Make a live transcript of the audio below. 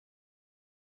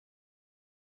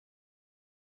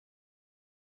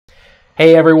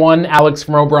Hey everyone, Alex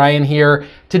from O'Brien here.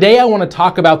 Today I want to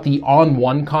talk about the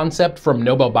On1 concept from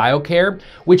Nobel Biocare,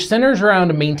 which centers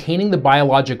around maintaining the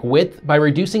biologic width by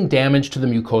reducing damage to the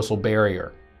mucosal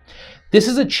barrier. This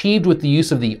is achieved with the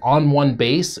use of the On1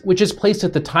 base, which is placed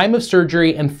at the time of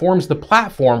surgery and forms the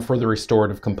platform for the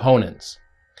restorative components.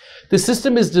 The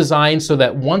system is designed so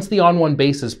that once the On1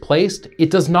 base is placed,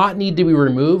 it does not need to be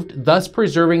removed, thus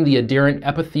preserving the adherent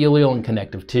epithelial and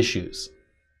connective tissues.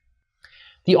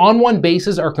 The On1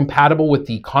 bases are compatible with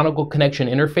the conical connection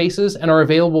interfaces and are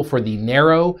available for the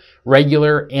narrow,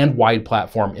 regular, and wide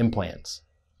platform implants.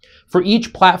 For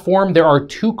each platform, there are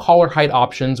two collar height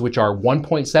options, which are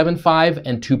 1.75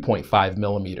 and 2.5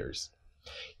 millimeters.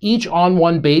 Each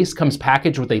On1 base comes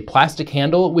packaged with a plastic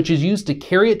handle, which is used to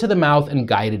carry it to the mouth and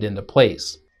guide it into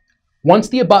place. Once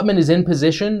the abutment is in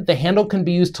position, the handle can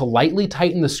be used to lightly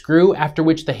tighten the screw, after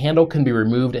which the handle can be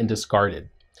removed and discarded.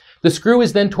 The screw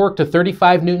is then torqued to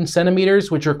 35 Newton centimeters,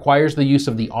 which requires the use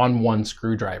of the On1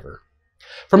 screwdriver.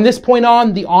 From this point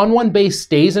on, the On1 base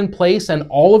stays in place and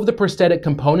all of the prosthetic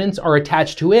components are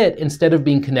attached to it instead of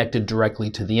being connected directly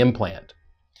to the implant.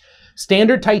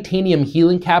 Standard titanium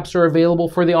healing caps are available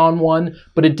for the On1,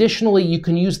 but additionally you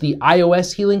can use the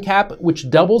iOS healing cap, which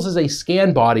doubles as a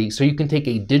scan body so you can take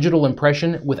a digital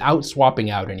impression without swapping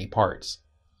out any parts.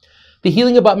 The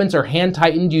healing abutments are hand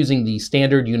tightened using the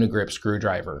standard unigrip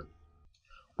screwdriver.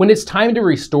 When it's time to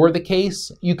restore the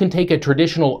case, you can take a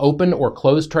traditional open or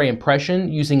closed tray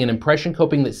impression using an impression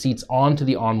coping that seats onto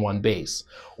the On1 base,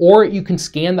 or you can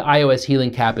scan the iOS healing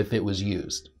cap if it was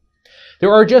used.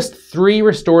 There are just 3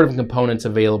 restorative components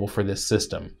available for this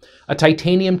system: a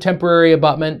titanium temporary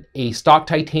abutment, a stock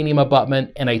titanium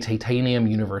abutment, and a titanium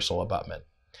universal abutment.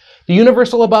 The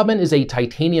universal abutment is a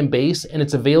titanium base and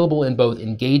it's available in both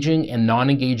engaging and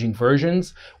non-engaging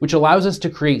versions, which allows us to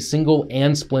create single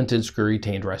and splinted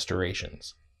screw-retained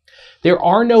restorations. There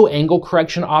are no angle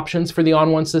correction options for the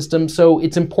On1 system, so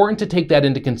it's important to take that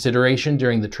into consideration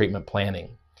during the treatment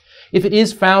planning. If it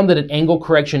is found that an angle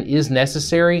correction is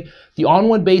necessary, the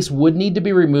On1 base would need to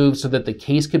be removed so that the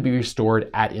case could be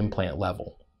restored at implant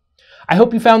level. I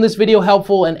hope you found this video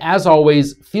helpful, and as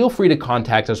always, feel free to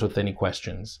contact us with any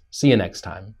questions. See you next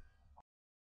time.